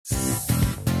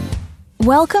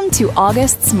Welcome to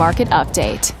August's Market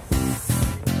Update.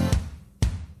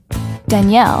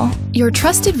 Danielle, your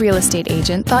trusted real estate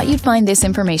agent, thought you'd find this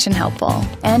information helpful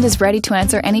and is ready to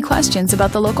answer any questions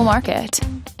about the local market.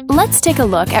 Let's take a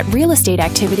look at real estate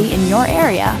activity in your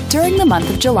area during the month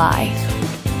of July.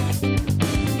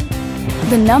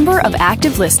 The number of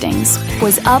active listings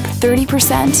was up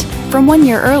 30% from 1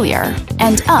 year earlier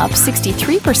and up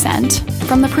 63%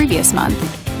 from the previous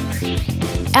month.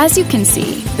 As you can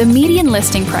see, the median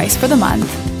listing price for the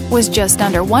month was just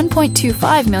under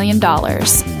 $1.25 million.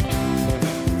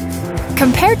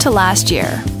 Compared to last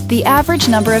year, the average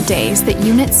number of days that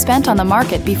units spent on the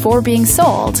market before being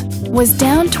sold was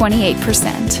down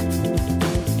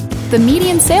 28%. The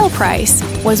median sale price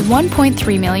was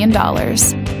 $1.3 million.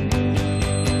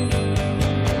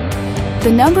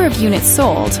 The number of units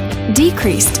sold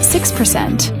decreased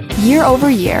 6% year over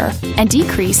year and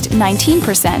decreased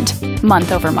 19%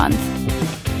 month over month.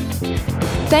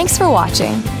 Thanks for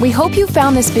watching. We hope you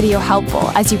found this video helpful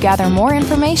as you gather more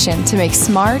information to make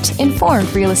smart,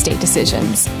 informed real estate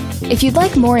decisions. If you'd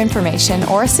like more information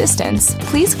or assistance,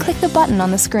 please click the button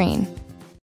on the screen.